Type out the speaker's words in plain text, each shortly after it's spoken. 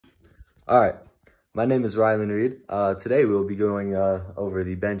All right, my name is Rylan Reed. Today we'll be going over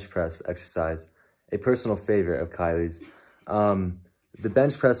the bench press exercise, a personal favorite of Kylie's. The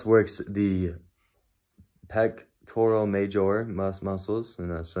bench press works the pectoral major muscles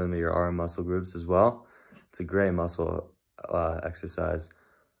and some of your arm muscle groups as well. It's a great muscle exercise.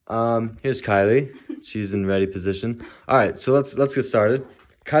 Here's Kylie. She's in ready position. All right, so let's get started.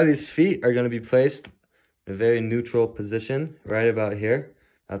 Kylie's feet are going to be placed in a very neutral position right about here.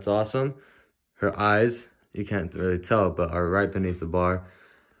 That's awesome. Her eyes, you can't really tell, but are right beneath the bar.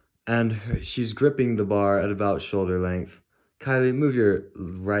 And she's gripping the bar at about shoulder length. Kylie, move your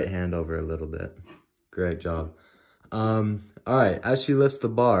right hand over a little bit. Great job. All right, as she lifts the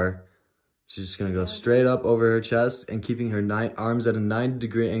bar, she's just gonna go straight up over her chest and keeping her arms at a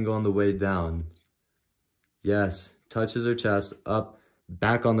 90-degree angle on the way down. Yes, touches her chest, up,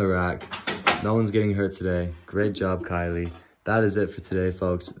 back on the rack. No one's getting hurt today. Great job, Kylie. That is it for today,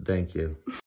 folks. Thank you.